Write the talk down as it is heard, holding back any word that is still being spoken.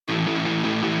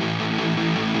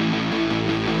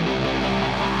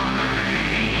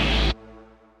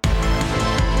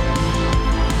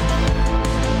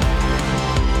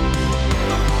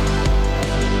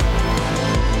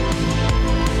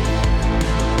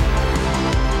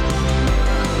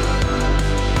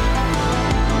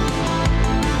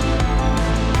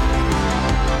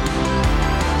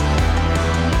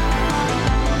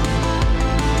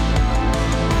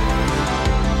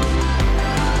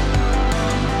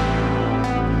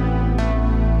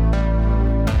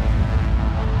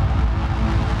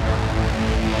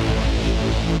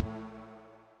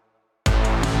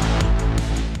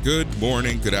Good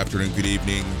morning, good afternoon, good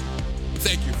evening.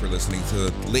 Thank you for listening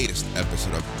to the latest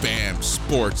episode of BAM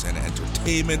Sports and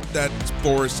Entertainment. That's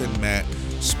Boris and Matt,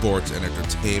 Sports and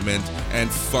Entertainment. And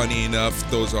funny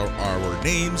enough, those are our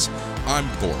names. I'm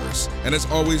Boris. And as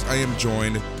always, I am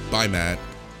joined by Matt.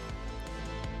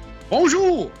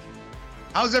 Bonjour!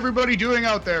 How's everybody doing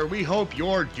out there? We hope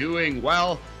you're doing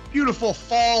well. Beautiful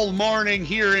fall morning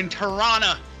here in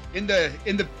Toronto in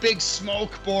the big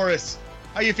smoke, Boris.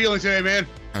 How you feeling today, man?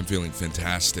 I'm feeling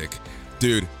fantastic.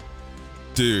 Dude,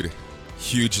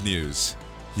 huge news.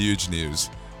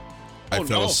 I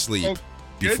fell asleep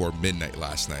before midnight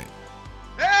last night.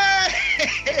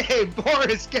 Hey,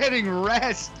 Boris, getting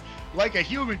rest like a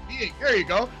human being. There you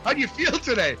go. How do you feel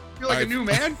today? Feel like a new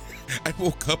man? I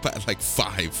woke up at like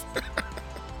 5.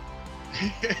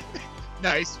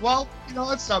 Nice. Well,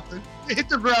 that's something. Hit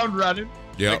the ground running,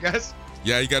 I guess.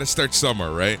 Yeah, you got to start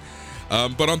somewhere, right?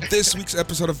 But on this week's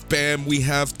episode of BAM, we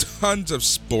have tons of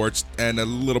sports and a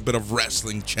little bit of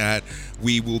wrestling chat.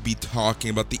 We will be talking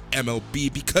about the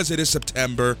MLB because it is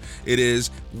September. It is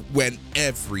when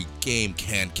every game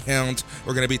can count.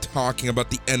 We're going to be talking about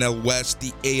the NL West,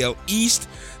 the AL East,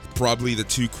 probably the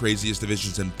two craziest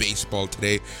divisions in baseball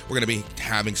today. We're going to be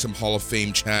having some Hall of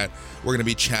Fame chat. We're going to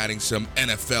be chatting some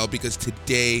NFL because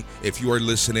today, if you are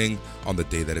listening on the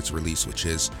day that it's released, which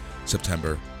is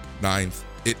September 9th,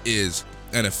 it is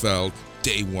NFL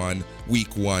Day 1, Week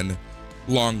 1,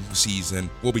 long season.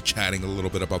 We'll be chatting a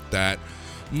little bit about that.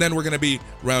 And then we're going to be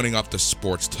rounding up the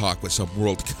sports talk with some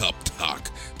World Cup talk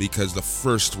because the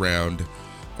first round,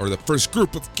 or the first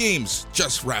group of games,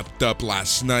 just wrapped up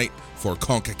last night for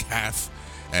CONCACAF.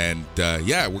 And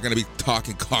we're going to be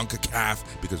talking CONCACAF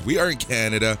because we are in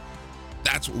Canada.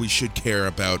 That's what we should care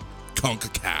about,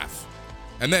 CONCACAF.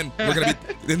 And then we're going to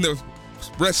be in the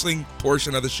wrestling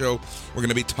portion of the show, we're going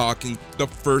to be talking the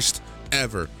first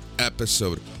ever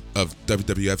episode of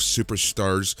WWF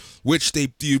Superstars, which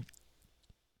debuted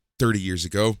 30 years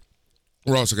ago.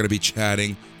 We're also going to be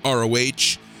chatting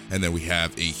ROH, and then we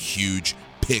have a huge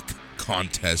pick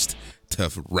contest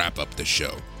to wrap up the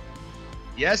show.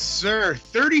 Yes, sir.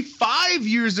 35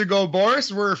 years ago,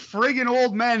 Boris. We're friggin'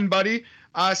 old men, buddy.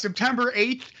 September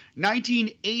 8th,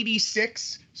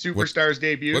 1986, Superstars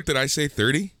debut. What did I say,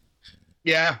 30?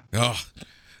 Yeah. Oh,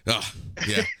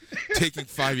 yeah. Taking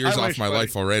 5 years off my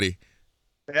life already.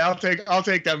 Yeah, I'll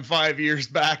take them 5 years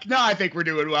back. No, I think we're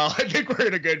doing well. I think we're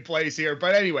in a good place here.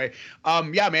 But anyway,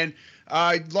 man,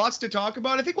 lots to talk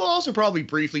about. I think we'll also probably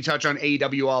briefly touch on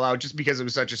AEW All Out just because it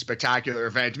was such a spectacular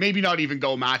event. Maybe not even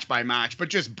go match by match, but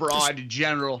just broad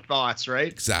general thoughts,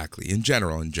 right? Exactly. In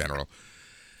general.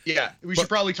 Yeah, we should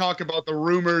probably talk about the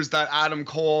rumors that Adam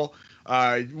Cole,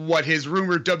 what his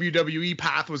rumored WWE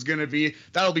path was going to be.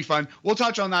 That'll be fun. We'll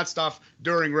touch on that stuff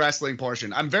during wrestling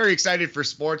portion. I'm very excited for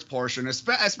sports portion,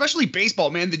 especially baseball,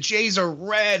 man. The Jays are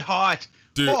red hot.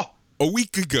 Dude, a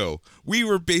week ago, we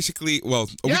were basically,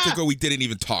 week ago we didn't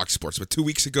even talk sports, but 2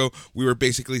 weeks ago, we were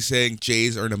basically saying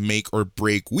Jays are in a make or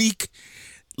break week.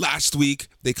 Last week,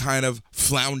 they kind of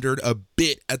floundered a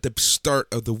bit at the start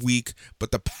of the week,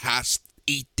 but the past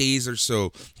 8 days or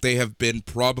so, they have been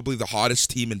probably the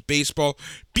hottest team in baseball,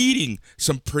 beating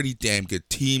some pretty damn good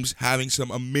teams, having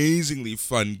some amazingly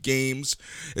fun games,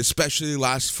 especially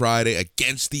last Friday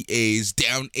against the A's,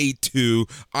 down 8-2.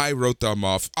 I wrote them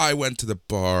off. I went to the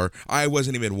bar. I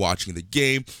wasn't even watching the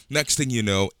game. Next thing you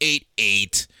know,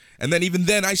 8-8. And then even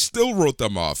then, I still wrote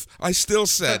them off. I still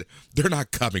said, they're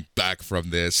not coming back from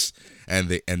this. And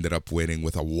they ended up winning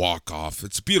with a walk-off.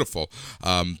 It's beautiful.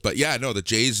 But yeah, no, the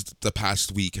Jays the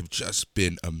past week have just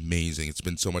been amazing. It's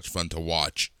been so much fun to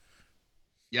watch.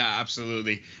 Yeah,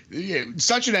 absolutely. Yeah,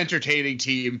 such an entertaining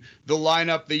team. The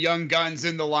lineup, the young guns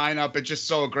in the lineup, it's just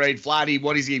so great. Vladdy,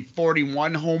 what is he,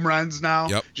 41 home runs now?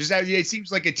 Yep. It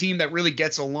seems like a team that really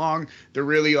gets along. They're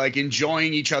really like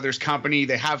enjoying each other's company.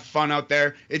 They have fun out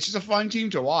there. It's just a fun team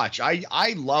to watch.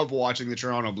 I love watching the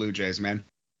Toronto Blue Jays, man.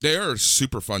 They are a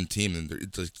super fun team, and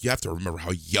it's like, you have to remember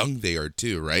how young they are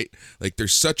too, right? Like, they're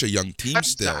such a young team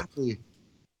still. Exactly.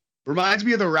 Reminds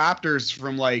me of the Raptors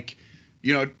from right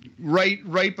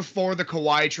before the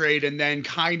Kawhi trade, and then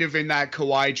kind of in that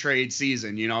Kawhi trade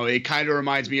season. It kind of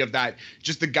reminds me of that,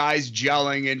 just the guys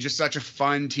gelling and just such a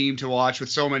fun team to watch with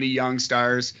so many young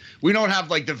stars. We don't have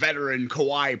like the veteran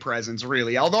Kawhi presence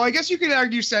really, although I guess you could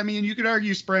argue Semien and you could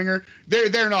argue Springer.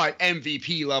 They're not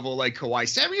MVP level like Kawhi.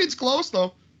 Semien's close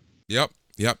though. Yep.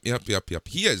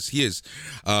 He is.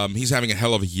 He's having a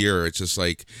hell of a year. It's just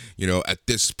like, at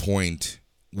this point,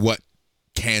 what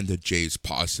can the Jays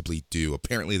possibly do?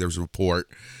 Apparently, there's a report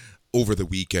over the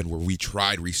weekend where we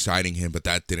tried re-signing him, but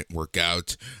that didn't work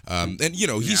out. And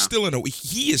he's still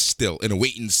he is still in a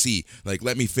wait and see. Like,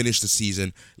 let me finish the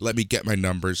season, let me get my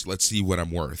numbers, let's see what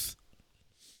I'm worth.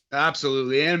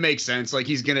 Absolutely, and it makes sense. Like,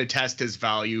 he's going to test his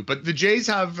value, but the Jays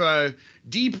have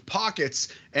deep pockets,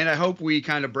 and I hope we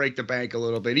kind of break the bank a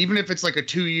little bit, even if it's like a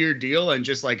 2-year deal and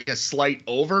just like a slight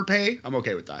overpay. I'm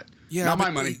okay with that. Yeah, not my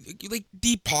money. Like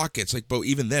deep pockets, like, but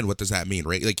even then, what does that mean,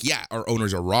 right? Like, yeah, our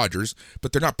owners are Rogers,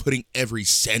 but they're not putting every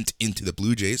cent into the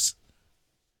Blue Jays.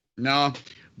 No,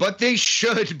 but they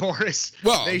should, Boris.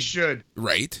 Well, they should.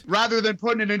 Right. Rather than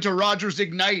putting it into Rogers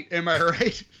Ignite, am I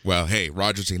right? Well, hey,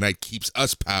 Rogers Ignite keeps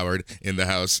us powered in the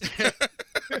house.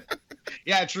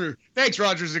 Yeah, true. Thanks,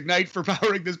 Rogers Ignite, for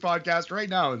powering this podcast right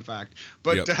now, in fact.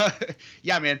 But,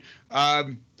 yeah, man,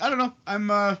 I don't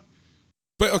know.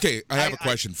 But, okay, I have a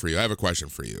question for you.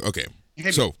 Okay,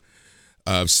 so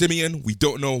Semien, we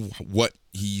don't know what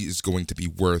he is going to be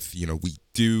worth.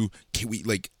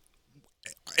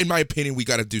 In my opinion, we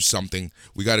got to do something.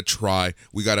 We got to try.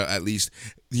 We got to at least,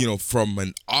 from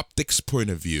an optics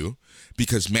point of view,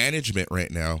 because management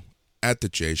right now at the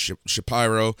Jays,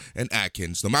 Shapiro and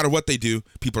Atkins, no matter what they do,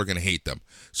 people are going to hate them.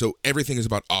 So everything is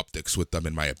about optics with them,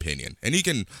 in my opinion. And you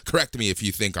can correct me if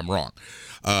you think I'm wrong.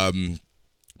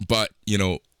 But,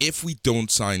 if we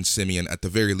don't sign Semien, at the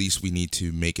very least, we need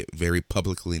to make it very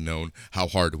publicly known how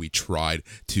hard we tried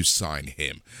to sign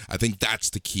him. I think that's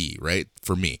the key, right,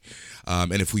 for me.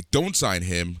 And if we don't sign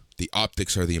him, the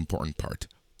optics are the important part.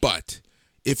 But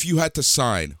if you had to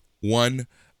sign one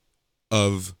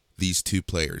of these two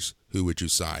players, who would you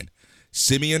sign?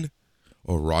 Semien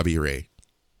or Robbie Ray?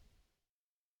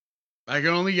 I can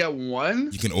only get one?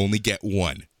 You can only get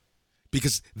one.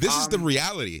 Because this is the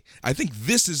reality. I think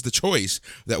this is the choice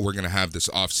that we're going to have this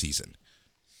offseason.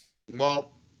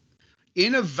 Well,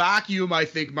 in a vacuum, I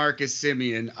think Marcus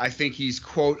Semien, I think he's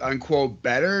quote unquote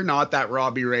better. Not that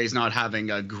Robbie Ray's not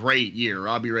having a great year.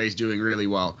 Robbie Ray's doing really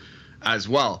well as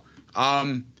well.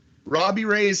 Robbie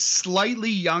Ray is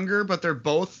slightly younger, but they're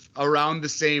both around the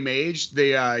same age.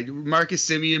 Marcus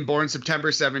Semien, born September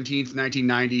 17th,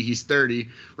 1990, he's 30.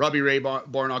 Robbie Ray,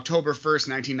 born October 1st,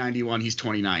 1991, he's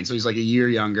 29. So he's like a year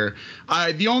younger.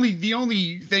 The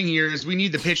only thing here is we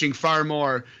need the pitching far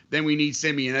more than we need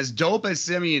Semien. As dope as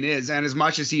Semien is, and as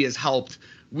much as he has helped,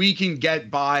 we can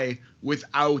get by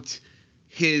without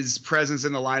his presence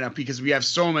in the lineup because we have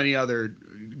so many other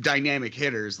dynamic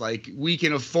hitters. Like, we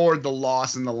can afford the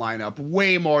loss in the lineup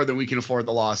way more than we can afford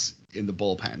the loss in the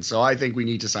bullpen. So I think we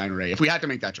need to sign Ray if we had to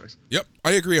make that choice. Yep,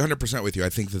 I agree 100% with you. I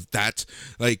think that's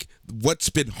like what's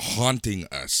been haunting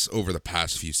us over the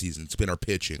past few seasons. It's been our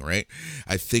pitching, right?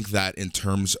 I think that in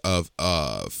terms of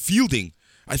fielding,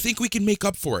 I think we can make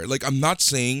up for it. Like, I'm not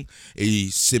saying a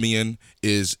Semien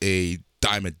is a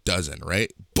dime a dozen,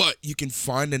 right? But you can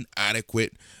find an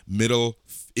adequate middle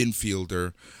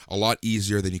infielder a lot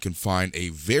easier than you can find a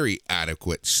very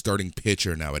adequate starting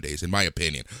pitcher nowadays, in my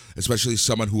opinion. Especially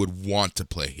someone who would want to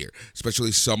play here.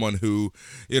 Especially someone who,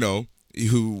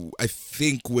 who I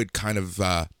think would kind of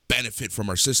benefit from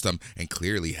our system, and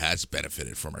clearly has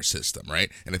benefited from our system,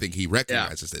 right? And I think he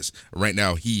recognizes this right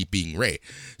now, he being Ray.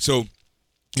 So,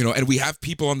 and we have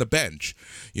people on the bench.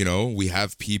 We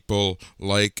have people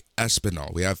like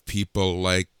Espinal. We have people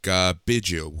like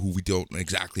Biggio, who we don't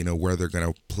exactly know where they're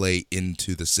going to play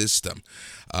into the system.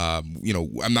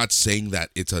 I'm not saying that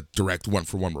it's a direct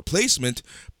one-for-one replacement,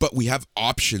 but we have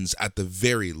options at the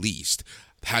very least.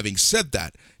 Having said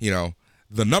that,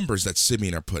 the numbers that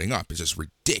Semien are putting up is just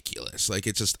ridiculous. Like,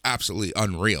 it's just absolutely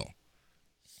unreal.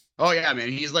 Oh, yeah, man.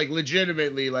 He's like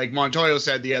legitimately, like Montoyo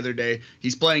said the other day,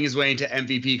 he's playing his way into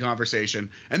MVP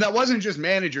conversation. And that wasn't just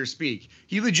manager speak.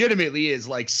 He legitimately is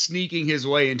like sneaking his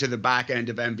way into the back end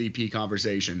of MVP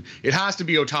conversation. It has to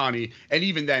be Ohtani. And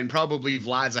even then, probably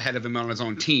Vlad's ahead of him on his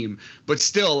own team. But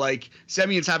still, like,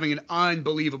 Semien's having an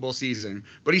unbelievable season.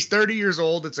 But he's 30 years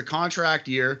old. It's a contract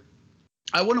year.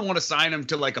 I wouldn't want to sign him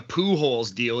to like a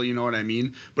Pujols deal. You know what I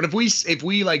mean? But if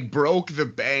we like broke the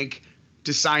bank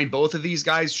to sign both of these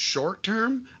guys short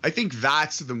term, I think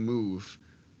that's the move,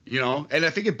 and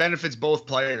I think it benefits both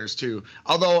players too.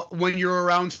 Although when you're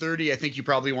around 30, I think you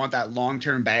probably want that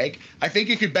long-term bag. I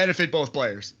think it could benefit both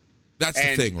players. That's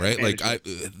the thing, right? Like,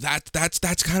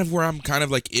 that's kind of where I'm kind of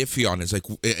like iffy on. It's like,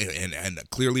 and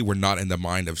clearly we're not in the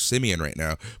mind of Semien right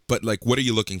now. But like, what are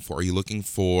you looking for? Are you looking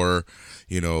for,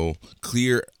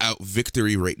 clear out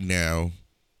victory right now?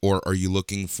 Or are you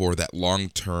looking for that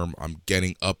long-term, I'm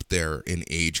getting up there in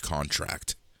age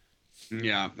contract?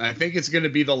 Yeah, I think it's going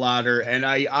to be the latter. And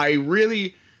I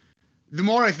really, The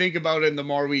more I think about it and the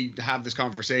more we have this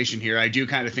conversation here, I do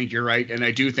kind of think you're right. And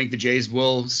I do think the Jays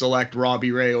will select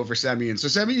Robbie Ray over Semien. So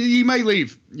Semien, he might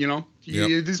leave, Yep.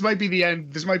 This might be the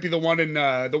end. This might be the one and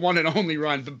only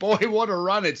run. The boy, what a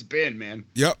run it's been, man.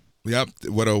 Yep.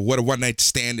 What a one night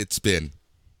stand it's been.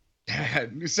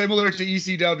 Similar to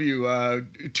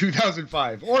ECW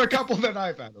 2005 or a couple that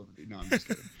I've had over the. No, I'm just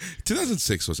kidding.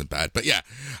 2006 wasn't bad, but yeah.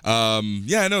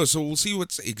 No, so we'll see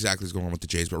what's exactly is going on with the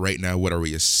Jays, but right now, what are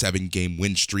we, a 7-game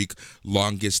win streak,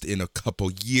 longest in a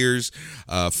couple years,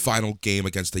 final game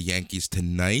against the Yankees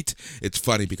tonight. It's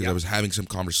funny because I was having some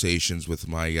conversations with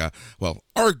my,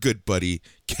 our good buddy,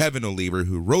 Kevin O'Leary,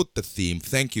 who wrote the theme.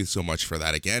 Thank you so much for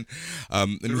that again.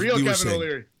 The real Kevin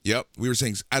O'Leary. Yep, we were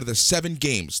saying out of the 7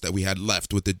 games that we had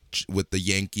left with the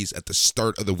Yankees at the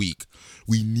start of the week,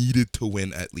 we needed to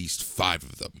win at least 5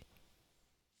 of them.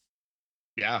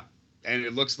 Yeah, and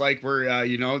it looks like we're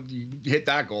you hit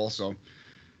that goal, so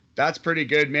that's pretty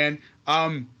good, man.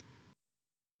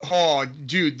 Oh,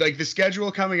 dude, like the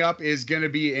schedule coming up is gonna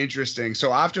be interesting.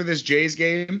 So after this Jays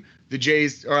game,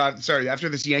 after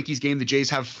this Yankees game, the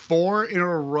Jays have 4 in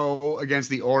a row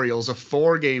against the Orioles, a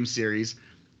 4-game series.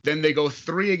 Then they go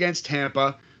 3 against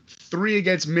Tampa, 3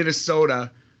 against Minnesota,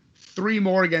 3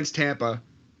 more against Tampa,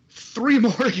 3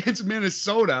 more against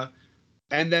Minnesota,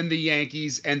 and then the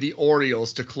Yankees and the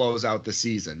Orioles to close out the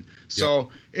season.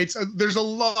 So there's a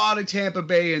lot of Tampa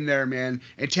Bay in there, man,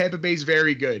 and Tampa Bay's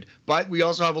very good. But we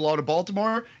also have a lot of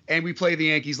Baltimore, and we play the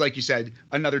Yankees, like you said,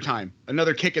 another time,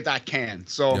 another kick at that can.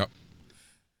 So. Yep.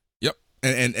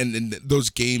 And those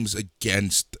games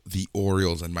against the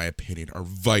Orioles, in my opinion, are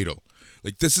vital.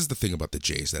 Like, this is the thing about the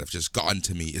Jays that have just gotten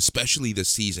to me, especially this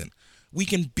season. We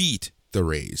can beat the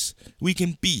Rays. We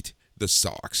can beat the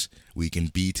Sox. We can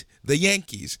beat the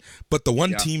Yankees. But the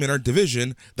one team in our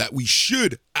division that we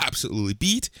should absolutely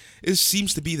beat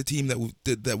seems to be the team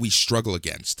that we struggle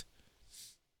against.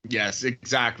 Yes,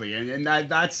 exactly. And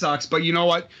that sucks. But you know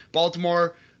what?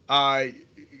 Baltimore,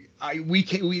 we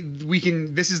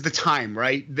can this is the time,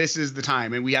 right? This is the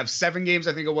time. And we have 7 games,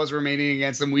 I think it was, remaining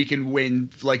against them. We can win,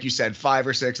 like you said, 5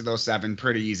 or 6 of those 7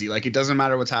 pretty easy. Like, it doesn't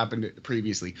matter what's happened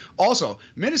previously. Also,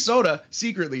 Minnesota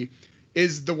secretly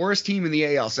is the worst team in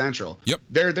the AL Central. Yep.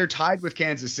 They're tied with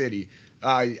Kansas City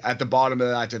at the bottom of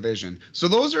that division. So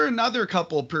those are another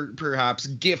couple perhaps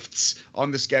gifts on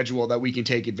the schedule that we can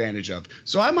take advantage of.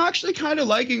 So I'm actually kind of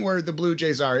liking where the Blue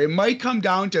Jays are. It might come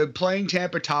down to playing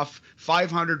Tampa tough,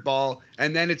 500 ball,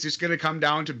 and then it's just going to come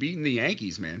down to beating the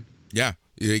Yankees, man. Yeah,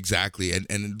 exactly. And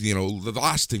the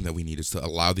last thing that we need is to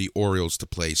allow the Orioles to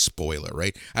play spoiler,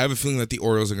 right? I have a feeling that the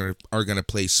Orioles are going to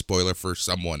play spoiler for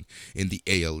someone in the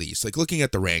AL East. Like, looking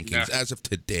at the rankings as of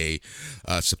today,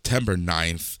 September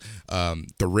 9th,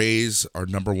 the Rays are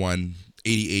number 1,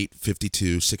 88,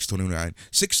 52,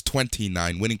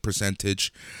 629 winning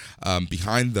percentage.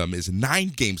 Behind them is 9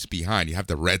 games behind. You have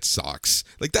the Red Sox.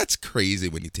 Like, that's crazy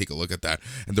when you take a look at that.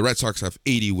 And the Red Sox have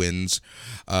 80 wins.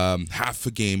 Half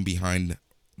a game behind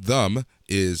them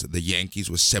is the Yankees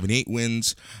with 78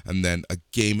 wins. And then a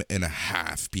game and a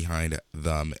half behind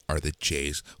them are the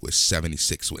Jays with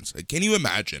 76 wins. Like, can you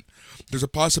imagine? There's a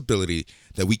possibility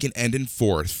that we can end in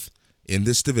 4th in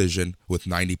this division with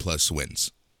 90-plus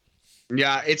wins.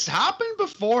 Yeah, it's happened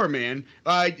before, man.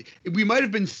 We might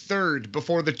have been 3rd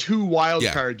before the 2 wild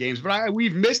card games, but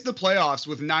we've missed the playoffs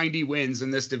with 90 wins in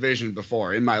this division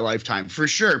before in my lifetime, for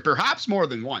sure. Perhaps more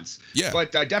than once,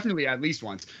 but definitely at least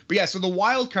once. But yeah, so the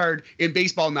wild card in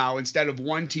baseball now, instead of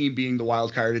one team being the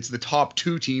wild card, it's the top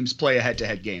 2 teams play a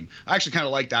head-to-head game. I actually kind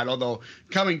of like that, although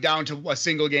coming down to a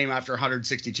single game after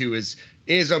 162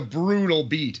 is a brutal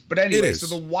beat. But anyway, so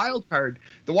the wild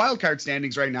card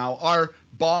standings right now are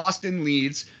Boston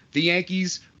leads. The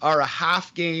Yankees are a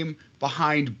half game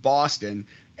behind Boston,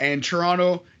 and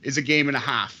Toronto is a game and a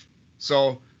half.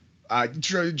 So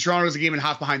Toronto is a game and a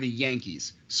half behind the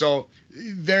Yankees. So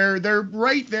they're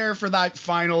right there for that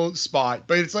final spot.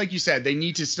 But it's like you said, they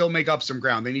need to still make up some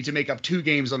ground. They need to make up 2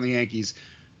 games on the Yankees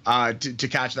to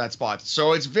catch that spot.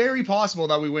 So it's very possible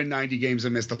that we win 90 games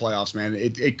and miss the playoffs, man.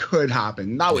 It could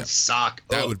happen. That would suck.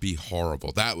 That would be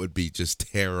horrible. That would be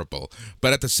just terrible.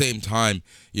 But at the same time,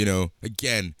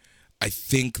 again, I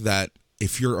think that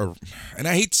if you're and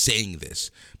I hate saying this,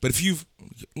 but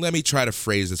let me try to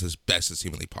phrase this as best as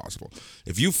humanly possible.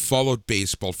 If you've followed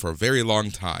baseball for a very long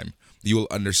time, you will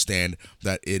understand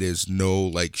that it is no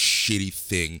like shitty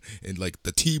thing and like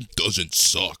the team doesn't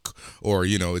suck or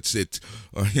it's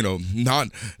not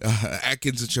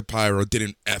Atkins and Shapiro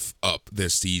didn't F up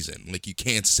this season. Like, you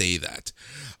can't say that.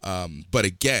 But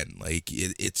again, like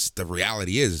it's the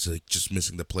reality is it's like just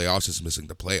missing the playoffs is missing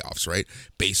the playoffs, right?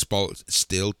 Baseball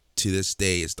still to this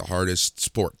day is the hardest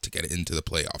sport to get into the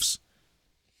playoffs.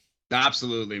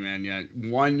 Absolutely, man. Yeah,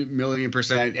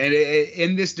 1,000,000%. And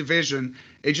in this division,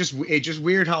 it just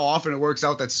weird how often it works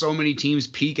out that so many teams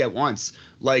peak at once.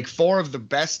 Like 4 of the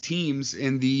best teams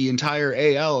in the entire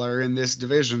AL are in this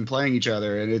division playing each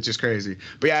other, and it's just crazy.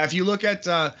 But yeah, if you look at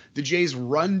the Jays'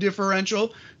 run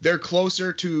differential, they're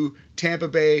closer to Tampa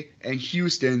Bay and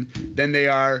Houston than they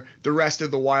are the rest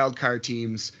of the wild card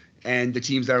teams and the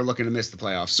teams that are looking to miss the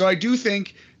playoffs. So I do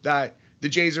think that the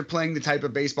Jays are playing the type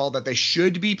of baseball that they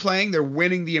should be playing. They're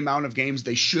winning the amount of games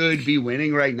they should be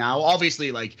winning right now.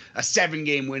 Obviously, like a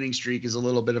 7-game winning streak is a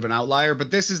little bit of an outlier,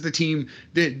 but this is the team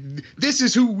this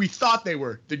is who we thought they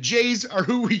were. The Jays are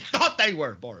who we thought they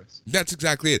were, Boris. That's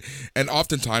exactly it. And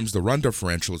oftentimes the run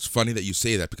differential, it's funny that you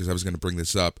say that because I was going to bring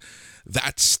this up.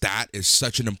 That stat is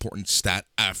such an important stat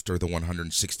after the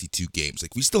 162 games.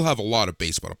 Like, we still have a lot of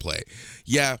baseball to play.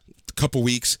 Yeah, a couple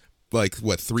weeks, like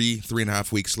what,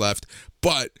 3.5 weeks left,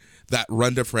 but that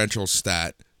run differential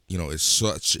stat, is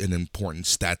such an important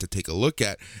stat to take a look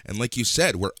at. And like you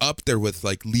said, we're up there with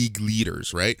like league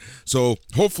leaders, right? So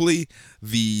hopefully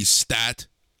the stat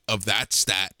of that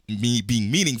stat being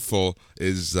meaningful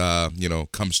is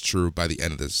comes true by the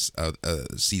end of this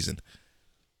season.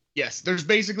 Yes, there's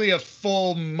basically a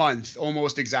full month,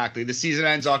 almost exactly. The season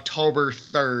ends October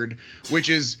 3rd, which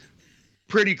is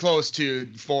pretty close to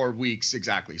 4 weeks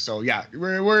exactly. So yeah,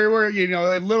 we're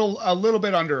a little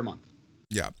bit under a month.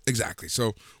 Yeah, exactly.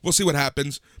 So we'll see what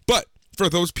happens. But for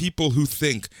those people who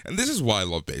think, and this is why I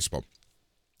love baseball,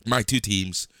 my 2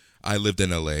 teams, I lived in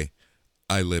LA,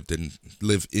 I live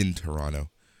in Toronto.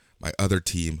 My other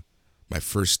team, my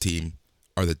first team,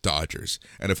 are the Dodgers.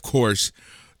 And of course,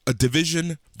 a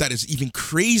division that is even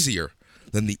crazier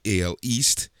than the AL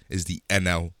East is the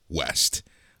NL West.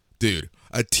 Dude,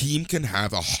 a team can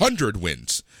have 100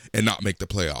 wins and not make the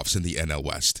playoffs in the NL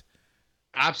West.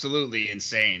 Absolutely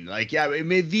insane. Like, yeah, I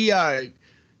mean, the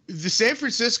San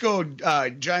Francisco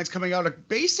Giants coming out of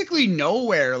basically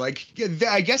nowhere. Like,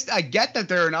 I guess I get that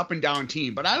they're an up and down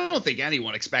team, but I don't think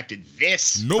anyone expected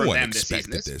this. No one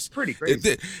expected this. It's pretty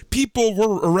crazy. People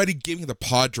were already giving the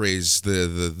Padres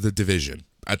the division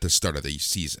at the start of the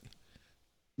season.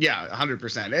 Yeah,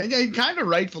 100%. And kind of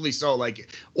rightfully so,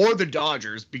 or the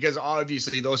Dodgers, because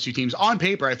obviously those 2 teams, on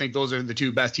paper, I think those are the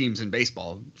 2 best teams in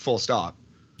baseball, full stop.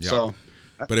 Yeah. So,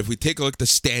 but if we take a look at the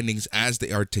standings as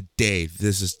they are today,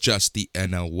 this is just the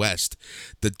NL West.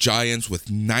 The Giants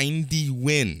with 90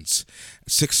 wins,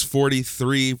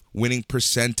 643 winning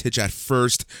percentage at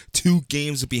first, 2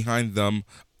 games behind them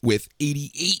with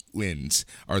 88 wins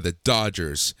are the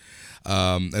Dodgers.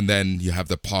 And then you have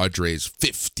the Padres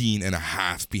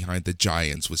 15.5 behind the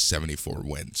Giants with 74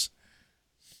 wins.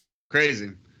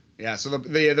 Crazy. Yeah, so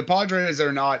the Padres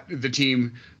are not the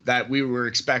team that we were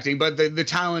expecting, but the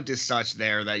talent is such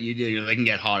there that they can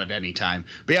get hot at any time.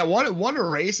 But yeah, what a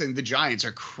race, and the Giants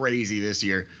are crazy this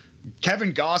year.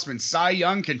 Kevin Gausman, Cy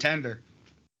Young contender.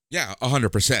 Yeah,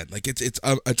 100%. Like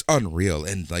it's unreal,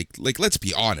 and like let's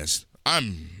be honest.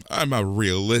 I'm a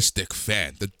realistic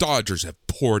fan. The Dodgers have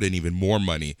poured in even more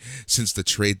money since the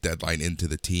trade deadline into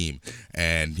the team,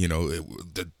 and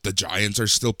the Giants are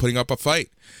still putting up a fight.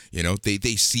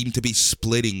 They seem to be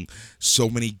splitting so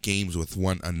many games with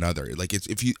one another. Like,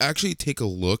 if you actually take a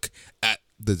look at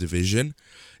the division,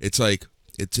 it's like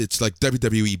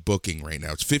WWE booking right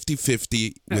now. It's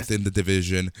 50-50 within the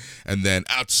division, and then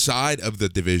outside of the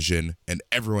division and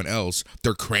everyone else,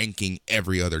 they're cranking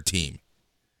every other team.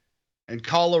 And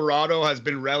Colorado has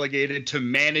been relegated to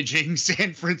managing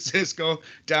San Francisco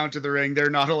down to the ring. They're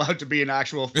not allowed to be an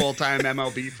actual full-time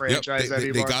MLB franchise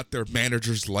anymore. They got their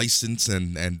manager's license,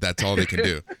 and that's all they can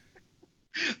do.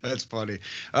 That's funny.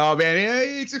 Oh, man,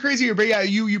 it's a crazy year. But yeah,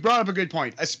 you brought up a good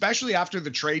point. Especially after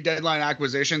the trade deadline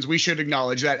acquisitions, we should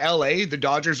acknowledge that LA, the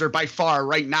Dodgers, are by far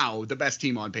right now the best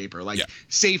team on paper.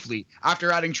 Safely.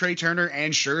 After adding Trey Turner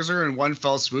and Scherzer in one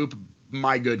fell swoop,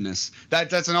 my goodness,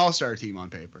 that's an all-star team on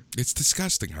paper. It's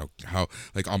disgusting how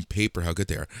on paper how good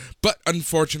they are. But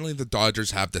unfortunately, the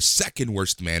Dodgers have the second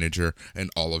worst manager in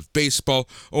all of baseball,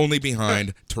 only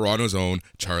behind Toronto's own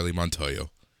Charlie Montoyo.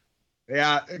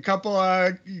 Yeah, a couple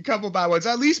bad ones.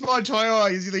 At least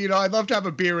Montoyo, I'd love to have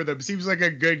a beer with him. Seems like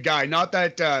a good guy. Not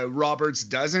that Roberts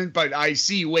doesn't, but I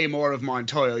see way more of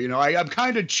Montoyo. I'm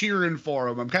kind of cheering for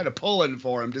him. I'm kind of pulling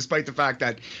for him, despite the fact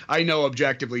that I know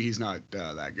objectively he's not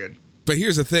that good. But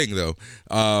here's the thing, though,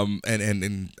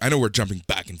 and I know we're jumping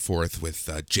back and forth with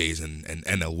Jays and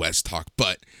NL West talk,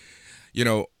 but,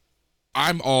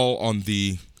 I'm all on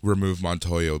the remove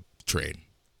Montoyo trade.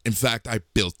 In fact, I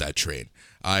built that train.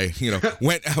 I,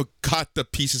 went out, got the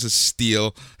pieces of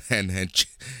steel, and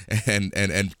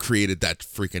created that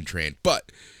freaking train.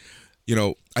 But,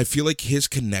 I feel like his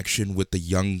connection with the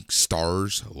young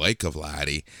stars like a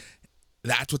Vladdy,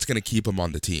 that's what's going to keep him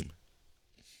on the team.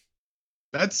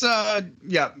 That's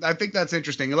yeah, I think that's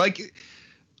interesting. Like,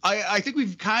 I think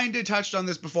we've kind of touched on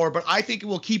this before, but I think it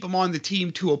will keep him on the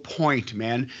team to a point,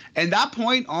 man. And that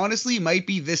point, honestly, might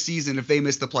be this season if they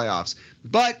miss the playoffs.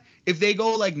 But if they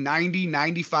go like 90,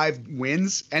 95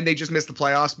 wins and they just miss the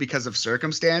playoffs because of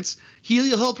circumstance,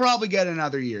 he'll probably get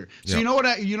another year. So you know what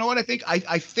I think?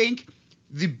 I think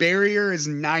the barrier is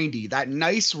 90, that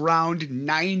nice round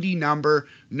 90 number,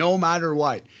 no matter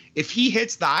what. If he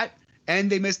hits that and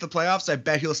they miss the playoffs, I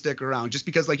bet he'll stick around just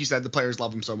because, like you said, the players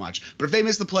love him so much. But if they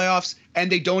miss the playoffs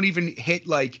and they don't even hit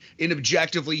like an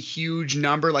objectively huge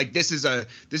number, like this is a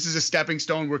stepping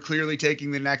stone, we're clearly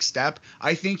taking the next step,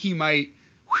 I think he might.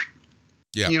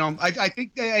 Yeah. I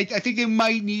think they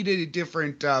might need a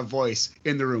different voice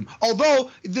in the room.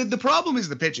 Although the problem is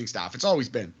the pitching staff. It's always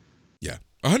been. Yeah,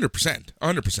 100%.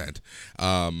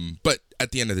 But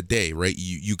at the end of the day, right,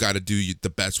 you got to do the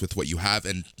best with what you have.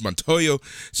 And Montoyo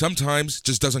sometimes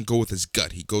just doesn't go with his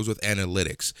gut. He goes with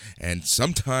analytics. And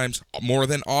sometimes, more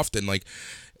than often, like,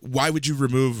 why would you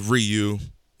remove Ryu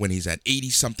when he's at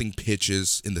 80-something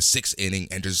pitches in the 6th inning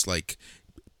and just, like,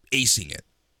 acing it?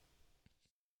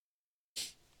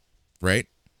 Right?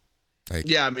 Like,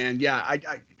 yeah, man. Yeah,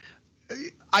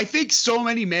 I think so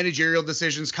many managerial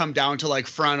decisions come down to like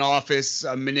front office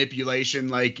manipulation,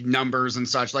 like numbers and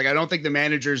such. Like, I don't think the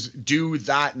managers do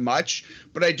that much,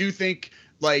 but I do think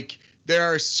like there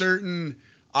are certain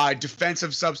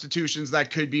defensive substitutions that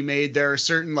could be made. There are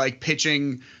certain like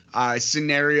pitching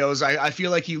scenarios. I feel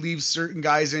like he leaves certain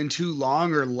guys in too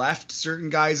long or left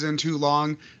certain guys in too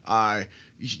long.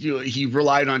 He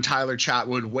relied on Tyler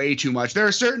Chatwood way too much. There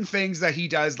are certain things that he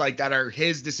does like that are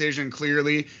his decision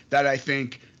clearly that I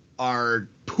think are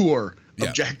poor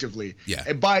objectively.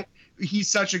 Yeah. But he's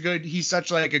such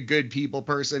like a good people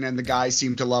person, and the guys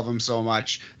seem to love him so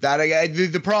much that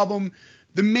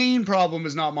the main problem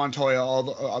is not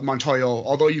Montoyo,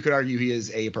 although you could argue he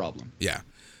is a problem. Yeah.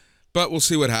 But we'll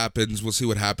see what happens. We'll see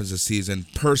what happens this season.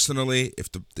 Personally, if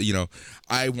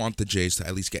I want the Jays to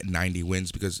at least get 90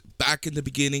 wins, because back in the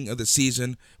beginning of the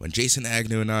season, when Jason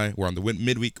Agnew and I were on the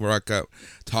midweek workout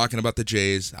talking about the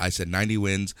Jays, I said 90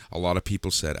 wins. A lot of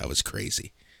people said I was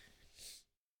crazy.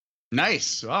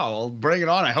 Nice. Oh, well, bring it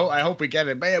on. I hope we get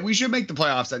it. But yeah, we should make the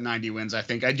playoffs at 90 wins, I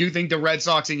think. I do think the Red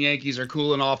Sox and Yankees are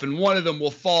cooling off, and one of them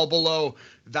will fall below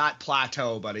that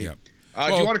plateau, buddy. Yeah.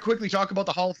 Do you want to quickly talk about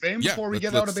the Hall of Fame before we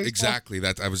get out of baseball? Exactly.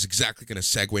 I was exactly going to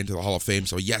segue into the Hall of Fame.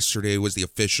 So yesterday was the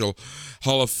official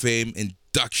Hall of Fame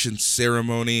induction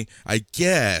ceremony. I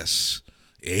guess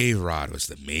A-Rod was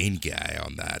the main guy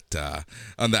on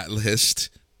that list.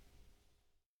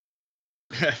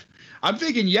 I'm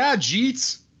thinking,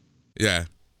 Jeets. Yeah,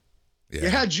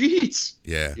 Jeets.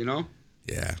 Yeah.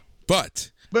 Yeah. But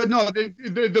no,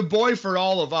 the boy for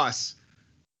all of us,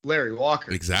 Larry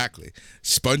Walker. Exactly.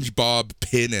 SpongeBob,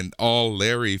 Pin, and all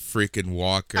Larry freaking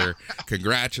Walker.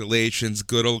 Congratulations,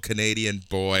 good old Canadian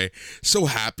boy. So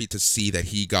happy to see that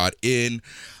he got in.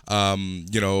 I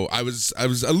was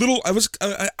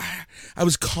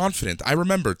confident. I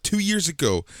remember 2 years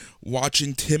ago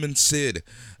watching Tim and Sid,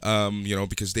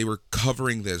 because they were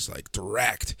covering this like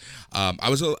direct. I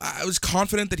was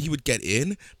confident that he would get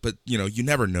in, but you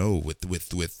never know with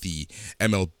the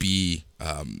MLB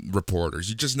reporters.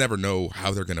 You just never know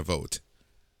how they're gonna vote.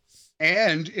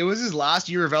 And it was his last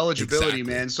year of eligibility, Exactly.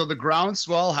 man. So the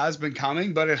groundswell has been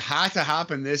coming, but it had to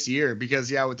happen this year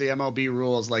because, with the MLB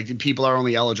rules, like people are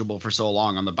only eligible for so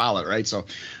long on the ballot, right? So,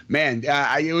 man,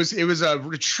 it was a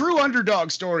true underdog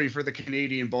story for the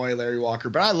Canadian boy, Larry Walker.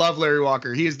 But I love Larry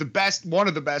Walker. He is one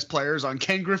of the best players on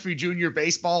Ken Griffey Jr.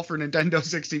 Baseball for Nintendo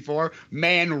 64.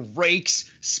 Man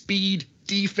rakes, speed,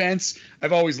 defense.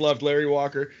 I've always loved Larry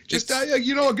Walker. Just a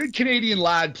good Canadian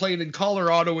lad playing in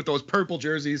Colorado with those purple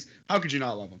jerseys. How could you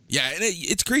not love him? Yeah, and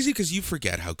it's crazy because you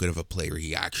forget how good of a player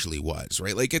he actually was,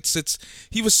 right? Like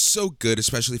he was so good,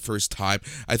 especially for his time.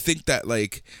 I think that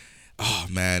oh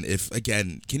man,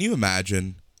 can you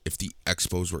imagine if the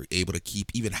Expos were able to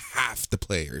keep even half the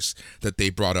players that they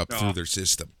brought up through their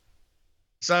system?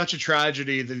 Such a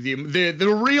tragedy. The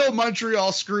real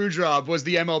Montreal screw job was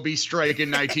the MLB strike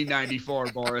in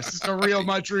 1994, Boris. It's a real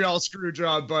Montreal screw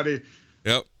job, buddy.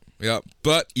 Yep.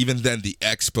 But even then, the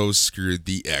Expos screwed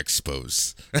the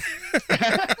Expos.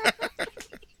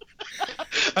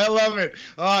 I love it.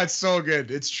 Oh, it's so good.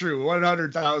 It's true.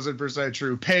 100,000%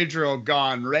 true. Pedro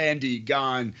gone. Randy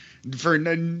gone. For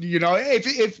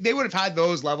if they would have had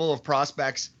those level of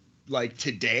prospects like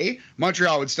today,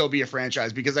 Montreal would still be a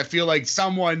franchise, because I feel like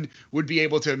someone would be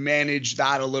able to manage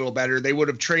that a little better. They would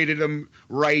have traded them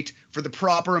right for the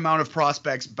proper amount of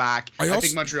prospects back. I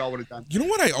think Montreal would have done. You know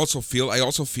what I also feel? I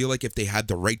also feel like if they had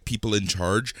the right people in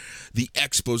charge, the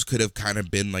Expos could have kind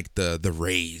of been like the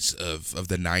Rays of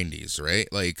the 90s, right?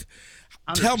 Like,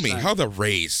 100%. Tell me how the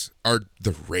Rays are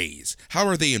the Rays. How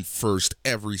are they in first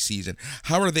every season?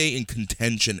 How are they in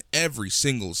contention every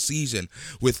single season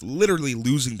with literally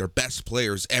losing their best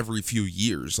players every few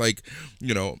years? Like,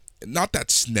 not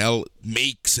that Snell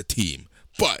makes a team,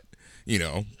 but,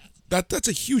 that's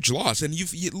a huge loss. And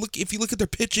if you look at their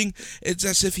pitching, it's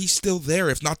as if he's still there.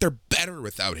 If not, they're better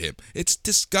without him. It's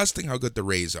disgusting how good the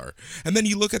Rays are. And then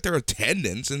you look at their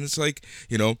attendance, and it's like,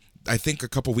 I think a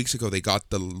couple weeks ago they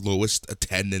got the lowest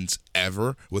attendance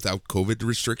ever without COVID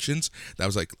restrictions. That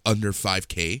was like under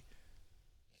 5K.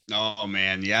 Oh,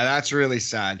 man. Yeah, that's really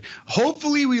sad.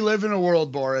 Hopefully we live in a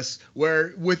world, Boris,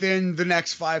 where within the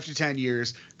next 5 to 10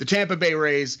 years, the Tampa Bay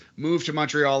Rays move to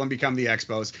Montreal and become the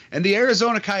Expos, and the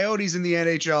Arizona Coyotes in the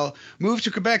NHL move to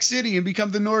Quebec City and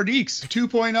become the Nordiques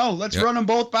 2.0. Let's run them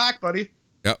both back, buddy.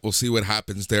 Yeah, we'll see what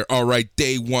happens there. All right,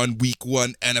 day one, week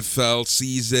one, NFL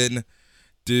season.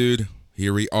 Dude,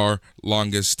 here we are,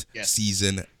 longest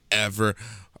season ever.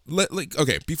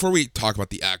 Okay, before we talk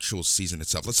about the actual season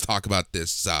itself, let's talk about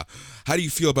this. How do you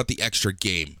feel about the extra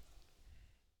game?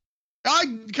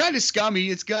 Kind of scummy.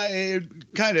 It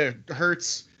kind of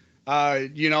hurts.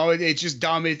 It's just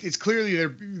dumb. It's clearly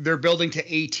they're building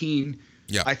to 18.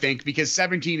 Yeah, I think, because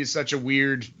 17 is such a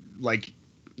weird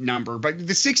number, but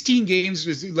the 16 games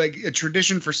was like a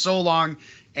tradition for so long,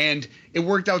 and it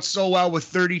worked out so well with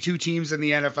 32 teams in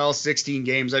the NFL, 16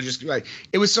 games.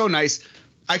 It was so nice.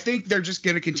 I think they're just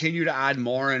going to continue to add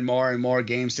more and more and more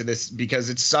games to this, because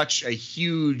it's such a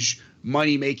huge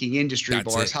money-making industry,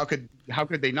 Boris. How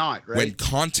could they not, right? When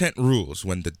content rules,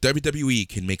 when the WWE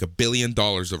can make $1 billion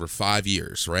over 5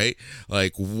 years, right?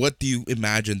 Like, what do you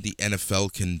imagine the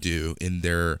NFL can do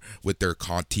with their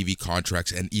TV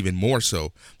contracts, and even more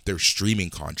so, their streaming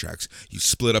contracts? You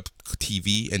split up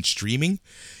TV and streaming,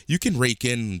 you can rake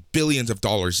in billions of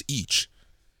dollars each.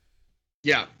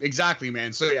 Yeah, exactly,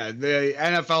 man. So, yeah, the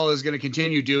NFL is going to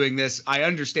continue doing this. I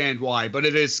understand why, but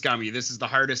it is scummy. This is the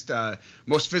hardest,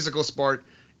 most physical sport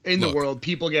in the world.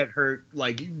 People get hurt,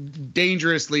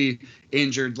 dangerously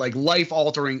injured,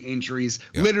 life-altering injuries,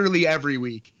 literally every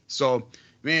week. So,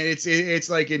 man, it's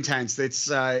intense. It's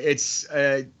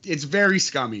very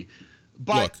scummy.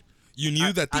 But look, you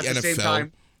knew that the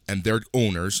NFL and their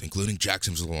owners, including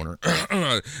Jacksonville owner,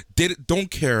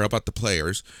 don't care about the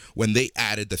players when they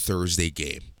added the Thursday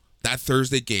game. That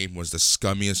Thursday game was the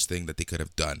scummiest thing that they could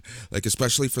have done.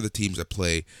 Especially for the teams that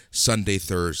play Sunday,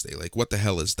 Thursday. What the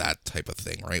hell is that type of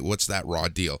thing, right? What's that raw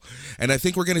deal? And I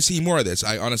think we're going to see more of this.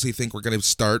 I honestly think we're going to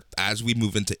start, as we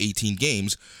move into 18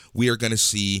 games, we are going to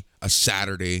see a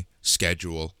Saturday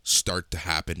schedule start to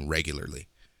happen regularly.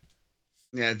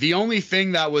 Yeah, the only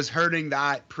thing that was hurting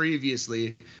that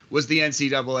previously was the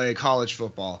NCAA college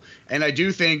football. And I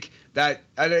do think that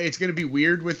it's going to be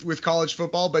weird with college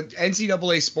football, but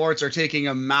NCAA sports are taking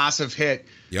a massive hit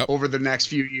over the next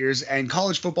few years, and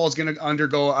college football is going to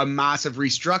undergo a massive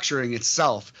restructuring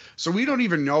itself. So we don't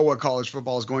even know what college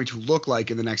football is going to look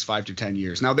like in the next 5 to 10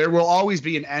 years. Now, there will always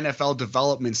be an NFL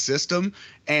development system,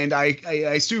 and I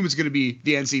assume it's going to be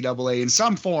the NCAA in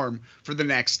some form for the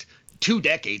next 2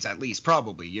 decades at least,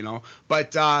 probably,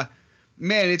 but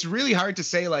man, it's really hard to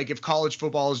say if college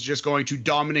football is just going to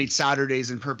dominate Saturdays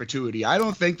in perpetuity. I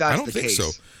don't think that's the case. So.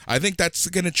 I think that's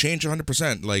going to change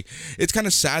 100%. It's kind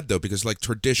of sad though, because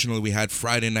traditionally we had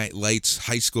Friday Night Lights,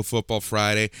 high school football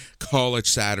Friday, college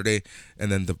Saturday,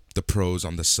 and then the pros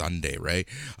on the Sunday, right?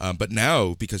 But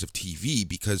now, because of TV,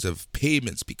 because of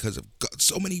payments, because of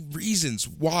so many reasons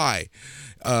why,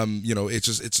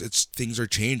 it's things are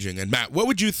changing. And Matt, what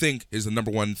would you think is the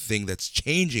number one thing that's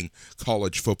changing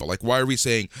college football? Why are we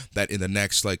saying that in the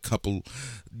next couple,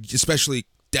 especially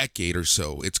decade or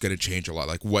so, it's going to change a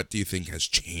lot? What do you think has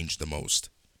changed the most?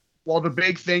 Well, the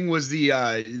big thing was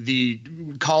the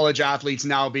college athletes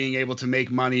now being able to make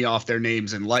money off their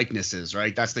names and likenesses,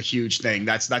 right? That's the huge thing.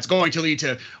 That's going to lead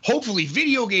to hopefully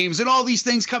video games and all these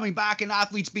things coming back, and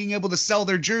athletes being able to sell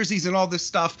their jerseys and all this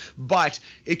stuff. But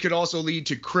it could also lead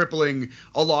to crippling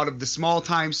a lot of the small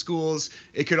time schools.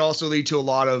 It could also lead to a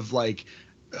lot of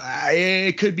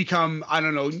it could become, I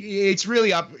don't know, it's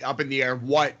really up in the air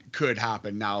what could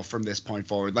happen now from this point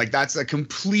forward. That's a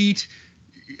complete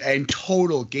and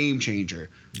total game changer.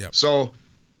 Yep. So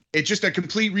it's just a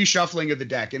complete reshuffling of the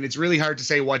deck, and it's really hard to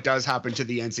say what does happen to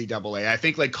the NCAA. I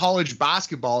think like college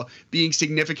basketball being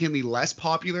significantly less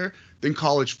popular than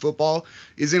college football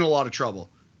is in a lot of trouble.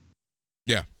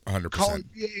 Yeah, 100%.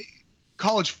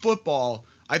 College football,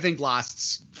 I think,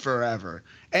 lasts forever,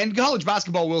 and college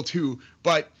basketball will too,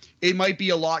 but it might be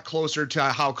a lot closer to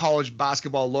how college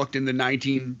basketball looked in the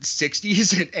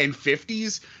 1960s and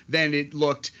 50s than it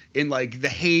looked in like the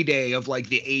heyday of like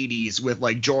the 80s with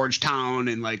like Georgetown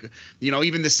and like, you know,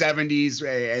 even the 70s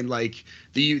and like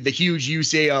the huge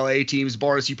UCLA teams.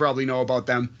 Boris, you probably know about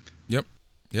them. Yep.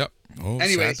 Oh,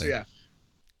 anyway, so yeah.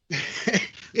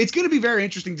 It's going to be very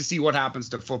interesting to see what happens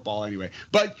to football anyway.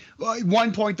 But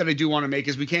one point that I do want to make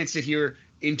is we can't sit here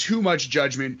in too much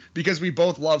judgment because we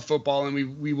both love football and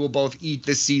we will both eat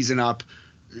this season up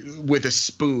with a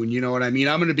spoon. You know what I mean?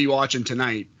 I'm going to be watching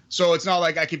tonight. So it's not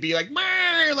like I could be like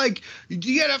the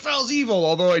NFL's evil,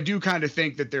 although I do kind of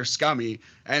think that they're scummy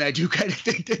and I do kind of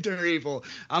think that they're evil.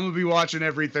 I'm going to be watching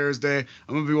every Thursday.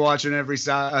 I'm going to be watching every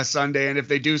Sunday. And if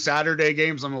they do Saturday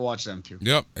games, I'm going to watch them too.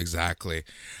 Yep, exactly.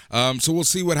 So we'll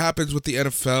see what happens with the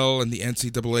NFL and the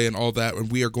NCAA and all that. And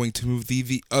we are going to move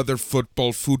the other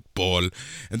football.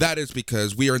 And that is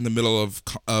because we are in the middle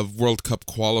of World Cup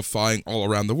qualifying all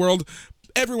around the world.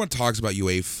 Everyone talks about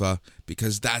UEFA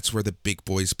because that's where the big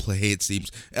boys play, it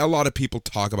seems. A lot of people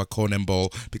talk about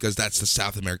CONMEBOL because that's the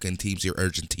South American teams, your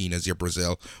Argentinas, your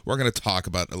Brazil. We're going to talk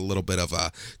about a little bit of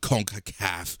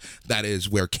CONCACAF. That is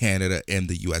where Canada and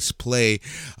the U.S. play.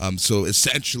 So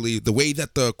essentially, the way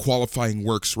that the qualifying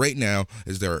works right now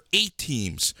is there are 8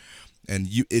 teams, and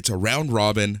it's a round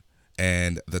robin,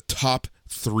 and the top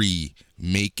 3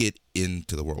 make it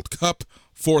into the World Cup.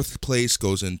 4th place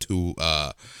goes into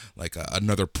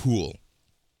another pool.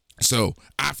 So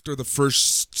after the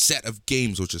first set of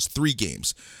games, which is 3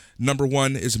 games, number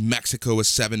 1 is Mexico with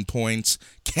 7 points,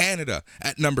 Canada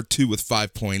at number 2 with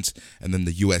 5 points, and then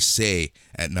the USA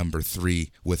at number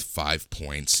 3 with 5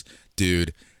 points.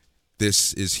 Dude,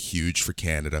 this is huge for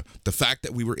Canada. The fact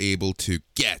that we were able to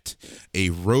get a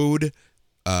road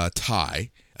tie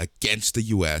against the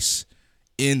U.S.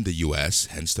 in the U.S.,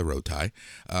 hence the road tie,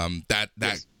 that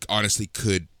yes, honestly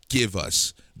could give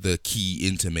us the key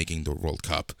into making the World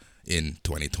Cup in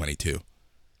 2022.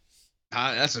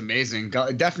 That's amazing.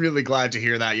 Definitely glad to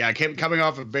hear that. Yeah, coming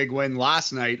off a big win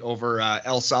last night over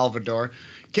El Salvador.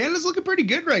 Canada's looking pretty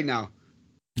good right now.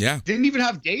 Yeah. Didn't even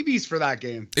have Davies for that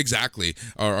game. Exactly.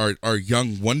 Our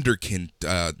young wonderkind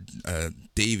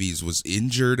Davies was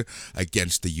injured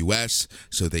against the U.S.,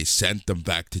 so they sent them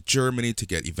back to Germany to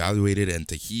get evaluated and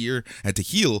to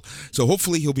heal. So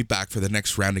hopefully he'll be back for the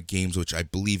next round of games, which I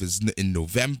believe is in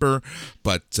November.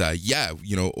 But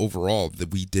overall,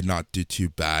 we did not do too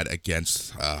bad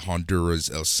against Honduras,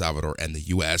 El Salvador, and the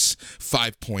U.S.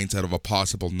 5 points out of a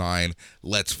possible 9.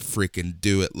 Let's freaking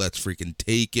do it. Let's freaking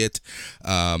take it.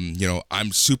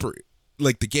 I'm super.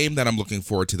 Like, the game that I'm looking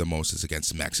forward to the most is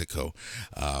against Mexico.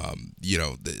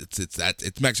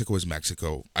 It's Mexico is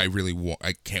Mexico. I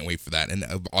can't wait for that. And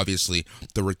obviously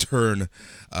the return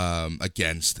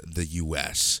against the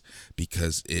U.S.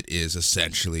 because it is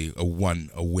essentially a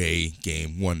one away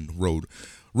game, one road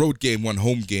game, one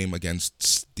home game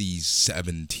against these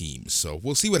 7 teams. So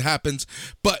we'll see what happens.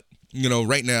 But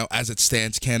right now, as it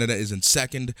stands, Canada is in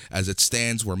second. As it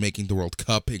stands, we're making the World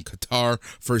Cup in Qatar.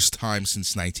 First time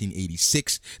since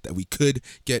 1986 that we could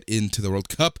get into the World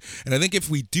Cup. And I think if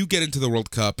we do get into the World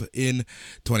Cup in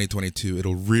 2022,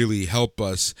 it'll really help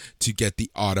us to get the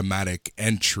automatic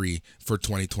entry for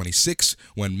 2026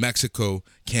 when Mexico,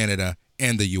 Canada,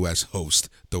 and the U.S. host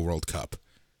the World Cup.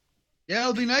 Yeah,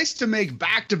 it'll be nice to make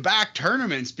back-to-back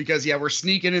tournaments because, we're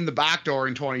sneaking in the back door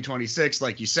in 2026,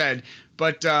 like you said.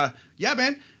 But,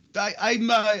 man,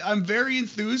 I'm very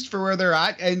enthused for where they're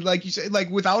at. And like you said, like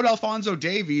without Alphonso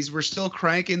Davies, we're still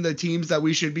cranking the teams that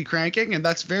we should be cranking. And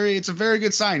it's a very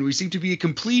good sign. We seem to be a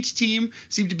complete team,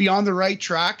 seem to be on the right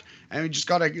track. And we just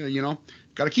got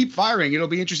to keep firing. It'll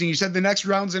be interesting. You said the next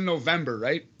round's in November,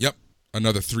 right? Yep.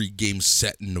 Another 3 games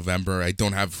set in November. I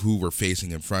don't have who we're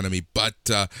facing in front of me, but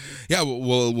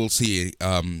we'll see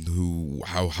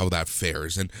how that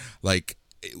fares. And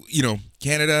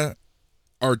Canada,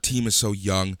 our team is so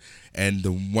young, and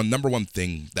the number one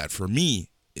thing that for me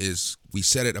is we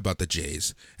said it about the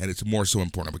Jays, and it's more so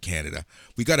important with Canada.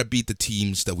 We got to beat the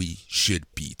teams that we should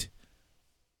beat.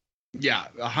 Yeah,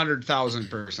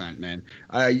 100,000%, man.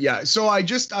 So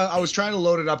I was trying to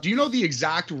load it up. Do you know the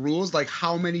exact rules, like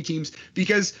how many teams?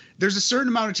 Because there's a certain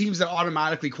amount of teams that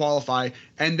automatically qualify,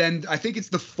 and then I think it's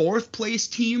the 4th place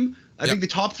team. I think the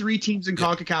top 3 teams in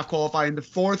CONCACAF qualify, and the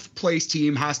 4th place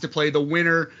team has to play the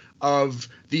winner of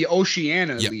the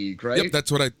Oceania League, right? Yep,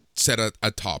 that's what set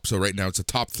a top. So right now it's a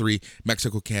top 3: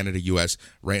 Mexico, Canada, U.S.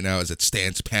 Right now, as it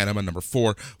stands, Panama, number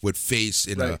 4, would face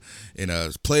in a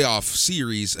playoff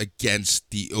series against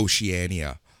the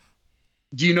Oceania.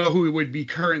 Do you know who it would be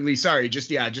currently? Sorry,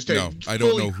 no, I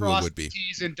don't know who it would be.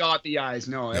 T's and dot the I's.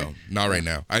 No, not right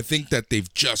now. I think that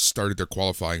they've just started their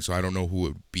qualifying, so I don't know who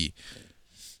it would be.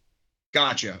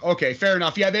 Gotcha. Okay, fair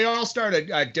enough. Yeah, they all start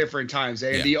at different times.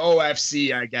 And the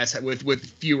OFC, I guess, with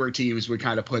fewer teams would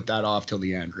kind of put that off till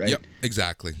the end, right? Yep,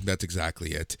 exactly. That's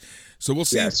exactly it. So we'll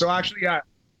see. Yeah, so actually,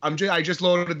 I just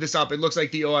loaded this up. It looks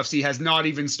like the OFC has not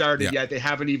even started yet. They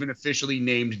haven't even officially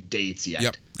named dates yet.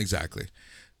 Yep, exactly.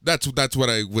 That's what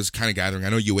I was kind of gathering. I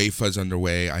know UEFA is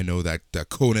underway. I know that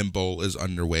Conan Bowl is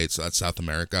underway. So that's South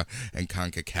America and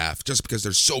CONCACAF. Just because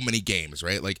there's so many games,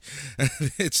 right? Like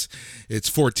it's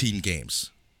 14 games.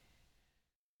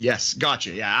 Yes,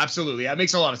 gotcha. Yeah, absolutely. That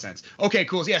makes a lot of sense. Okay,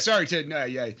 cool. Yeah, sorry to no.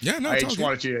 I just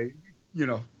wanted to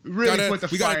really put the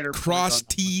finer. We got cross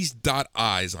T's dot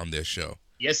I's on this show.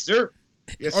 Yes, sir.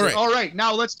 Yes, sir. All right.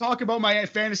 Now let's talk about my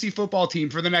fantasy football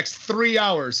team for the next 3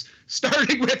 hours.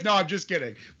 Starting with, no, I'm just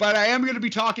kidding. But I am going to be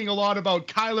talking a lot about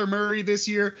Kyler Murray this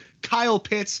year, Kyle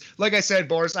Pitts. Like I said,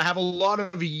 Boris, I have a lot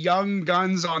of young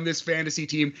guns on this fantasy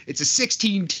team. It's a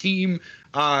 16-team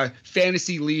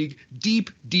fantasy league,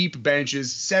 deep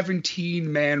benches,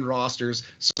 17-man rosters.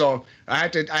 So I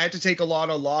had to take a lot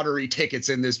of lottery tickets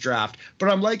in this draft. But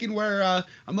I'm liking where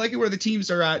the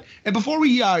teams are at. And before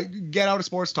we get out of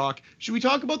sports talk, should we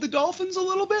talk about the Dolphins a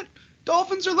little bit?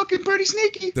 Dolphins are looking pretty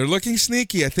sneaky. They're looking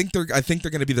sneaky. I think they're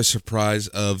going to be the surprise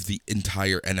of the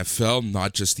entire NFL,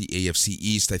 not just the AFC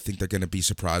East. I think they're going to be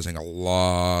surprising a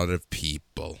lot of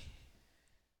people.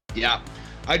 Yeah,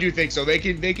 I do think so. They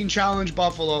can challenge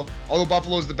Buffalo. Although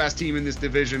Buffalo is the best team in this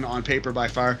division on paper by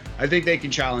far, I think they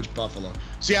can challenge Buffalo.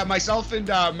 So yeah, myself and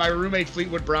my roommate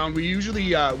Fleetwood Brown, we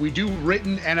usually we do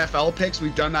written NFL picks.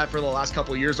 We've done that for the last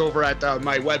couple of years over at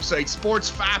my website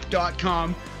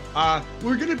sportsfap.com.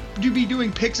 We're going to be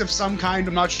doing picks of some kind.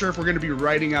 I'm not sure if we're going to be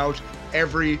writing out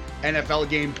every NFL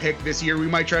game pick this year. We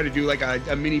might try to do like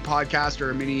a mini podcast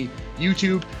or a mini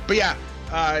YouTube. But yeah,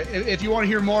 if you want to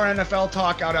hear more NFL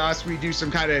talk out of us, we do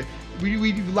some kind of,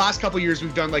 we last couple of years,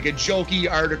 we've done like a jokey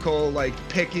article, like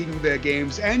picking the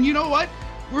games. And you know what?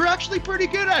 We're actually pretty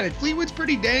good at it. Fleetwood's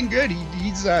pretty dang good.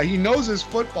 He knows his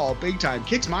football big time,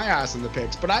 kicks my ass in the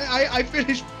picks. But I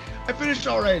finished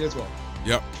all right as well.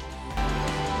 Yep.